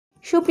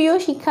সুপ্রিয়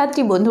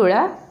শিক্ষার্থী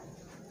বন্ধুরা,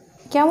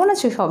 কেমন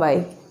আছো সবাই?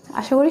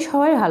 আশা করি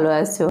সবাই ভালো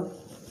আছো।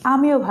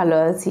 আমিও ভালো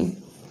আছি।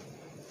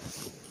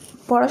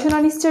 পড়াশোনা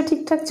নিশ্চয়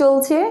ঠিকঠাক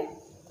চলছে?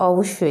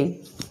 অবশ্যই।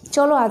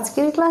 চলো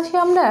আজকের ক্লাসে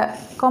আমরা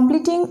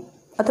কমপ্লিটিং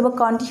অথবা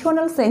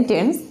কন্ডিশনাল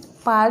সেন্টেন্স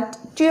পার্ট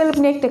 12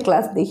 নিয়ে একটা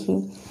ক্লাস দেখি।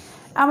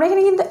 আমরা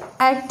এখানে কিন্তু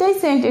একটাই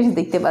সেন্টেন্স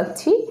দেখতে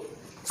পাচ্ছি,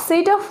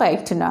 সেটা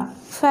ফ্যাক্ট না।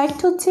 ফ্যাক্ট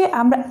হচ্ছে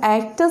আমরা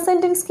একটা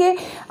সেন্টেন্সকে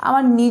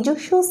আমার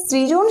নিজস্ব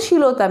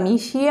সৃজনশীলতা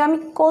মিশিয়ে আমি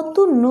কত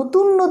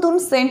নতুন নতুন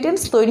সেন্টেন্স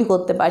তৈরি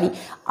করতে পারি,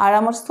 আর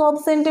আমার সব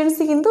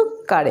সেন্টেন্সই কিন্তু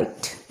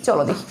কারেক্ট।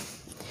 চলো দেখি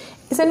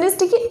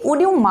সেন্টেন্সটি কি, উড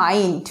ইউ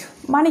মাইন্ড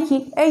মানে কি,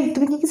 এই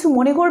তুমি কি কিছু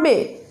মনে করবে,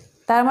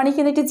 তার মানে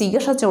কিন্তু একটা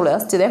জিজ্ঞাসা চলে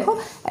আসছে। দেখো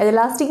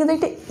লাস্টে কিন্তু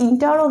একটা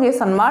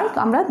ইন্টারোগেশন মার্ক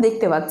আমরা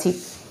দেখতে পাচ্ছি।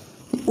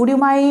 উড ইউ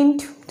মাইন্ড,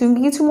 তুমি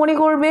কি কিছু মনে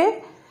করবে।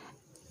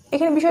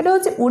 এখানে বিষয়টা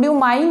হচ্ছে উড ইউ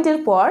মাইন্ডের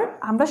পর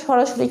আমরা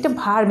সরাসরি একটা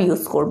ভার্ব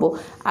ইউজ করব,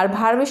 আর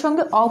ভার্বের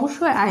সঙ্গে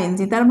অবশ্যই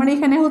আইএনজি। তার মানে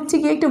এখানে হচ্ছে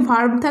কি একটা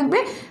ভার্ব থাকবে,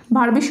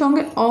 ভার্বের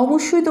সঙ্গে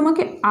অবশ্যই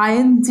তোমাকে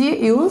আইএনজি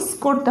ইউজ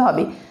করতে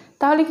হবে।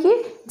 তাহলে কি,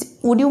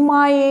 উড ইউ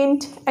মাইন্ড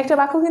একটা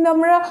বাক্য কিন্তু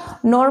আমরা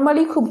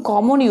নর্মালি খুব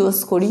কমন ইউজ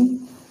করি,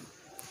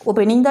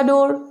 opening the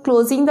door,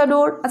 closing the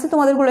door. আচ্ছা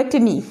তোমাদেরগুলো একটা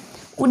নিই,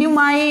 would you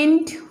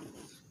mind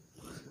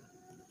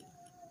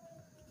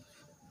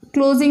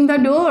closing the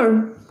door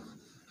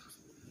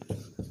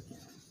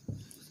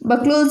বা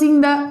ক্লোজিং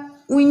দ্য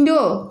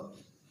উইন্ডো।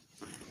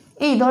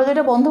 এই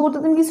দরজাটা বন্ধ করতে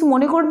তুমি কিছু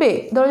মনে করবে,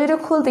 দরজাটা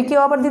খুলতে কেউ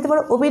আবার দিতে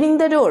পারো ওপেনিং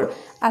দ্য ডোর।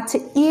 আচ্ছা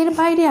এর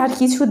বাইরে আর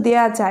কিছু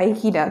দেয়া যায়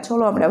কি না,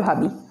 চলো আমরা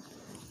ভাবি।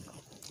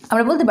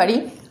 আমরা বলতে পারি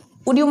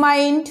would you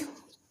mind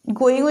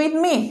going with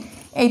me,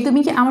 এই তুমি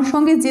কি আমার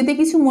সঙ্গে যেতে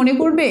কিছু মনে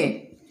করবে,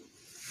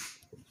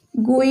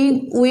 গোয়িং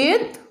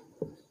উইথ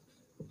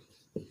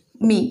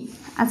মি।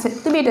 আচ্ছা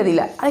তুমি এটা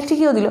দিলা, আরেকটা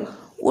কেউ দিল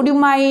would you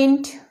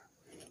mind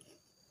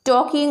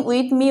talking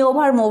with me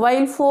over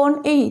mobile phone,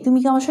 এই তুমি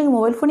কি আমার সঙ্গে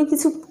মোবাইল ফোনে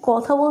কিছু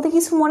কথা বলতে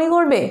কিছু মনে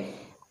করবে।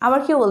 আবার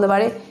কেউ বলতে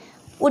পারে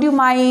would you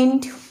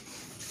mind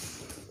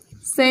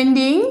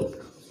sending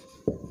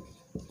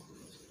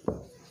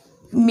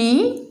me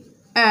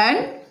an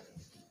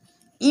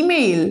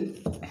email,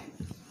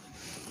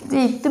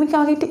 যে তুমি কি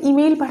আমাকে একটা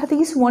ইমেইল পাঠাতে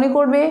কিছু মনে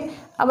করবে।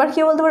 আবার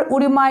কেউ বলতে পারে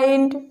would you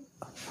mind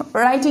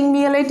writing me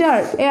a letter,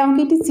 এ আমাকে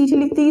একটি চিঠি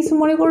লিখতে কিছু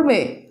মনে করবে,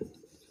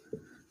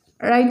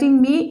 রাইটিং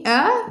মি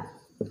আ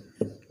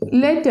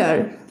লেটার।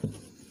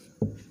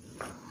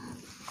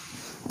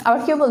 আবার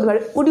কেউ বলতে পারে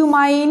would you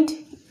mind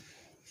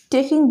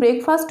taking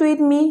breakfast with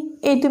me,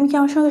 এই তুমি কি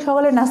আমার সঙ্গে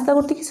সকালে নাস্তা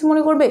করতে কিছু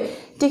মনে করবে,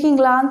 taking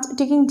lunch,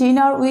 taking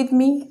dinner with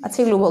me. আচ্ছা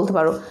এগুলো বলতে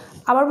পারো।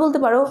 আবার বলতে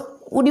পারো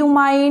would you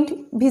mind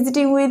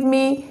visiting with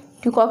me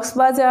two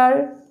Cox's Bazar,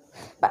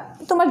 বা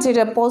তোমার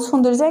যেটা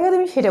পছন্দের জায়গা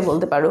তুমি সেটা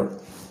বলতে পারো।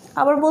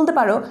 আবার বলতে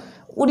পারো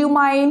would you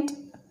mind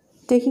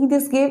taking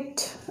this gift,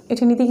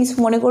 এটা নিতে কিছু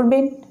মনে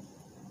করবেন।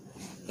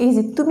 এই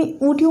যে তুমি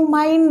উড ইউ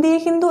মাইন্ড দিয়ে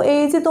কিন্তু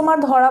এই যে তোমার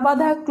ধরা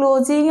বাঁধা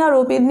closing R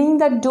opening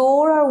the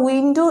door R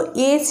window,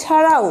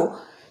 এছাড়াও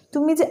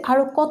তুমি যে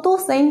আরও কত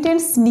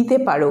সেন্টেন্স নিতে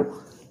পারো,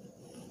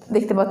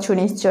 দেখতে পাচ্ছ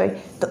নিশ্চয়।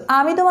 তো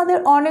আমি তোমাদের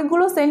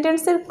অনেকগুলো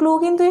সেন্টেন্সের ক্লু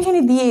কিন্তু এখানে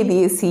দিয়ে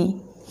দিয়েছি,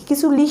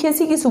 কিছু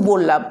লিখেছি কিছু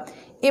বললাম।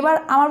 এবার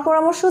আমার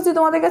পরামর্শ হচ্ছে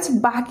তোমাদের কাছে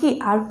বাকি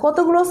আর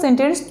কতগুলো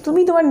সেন্টেন্স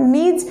তুমি তোমার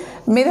নিজ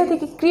মেধা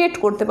থেকে ক্রিয়েট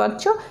করতে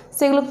পারছো,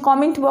 সেগুলো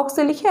কমেন্ট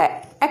বক্সে লিখে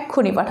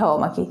এক্ষুনি পাঠাও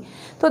আমাকে।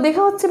 তো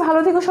দেখা হচ্ছে, ভালো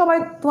থেকো সবাই,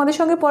 তোমাদের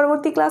সঙ্গে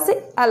পরবর্তী ক্লাসে।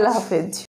 আল্লাহ হাফেজ।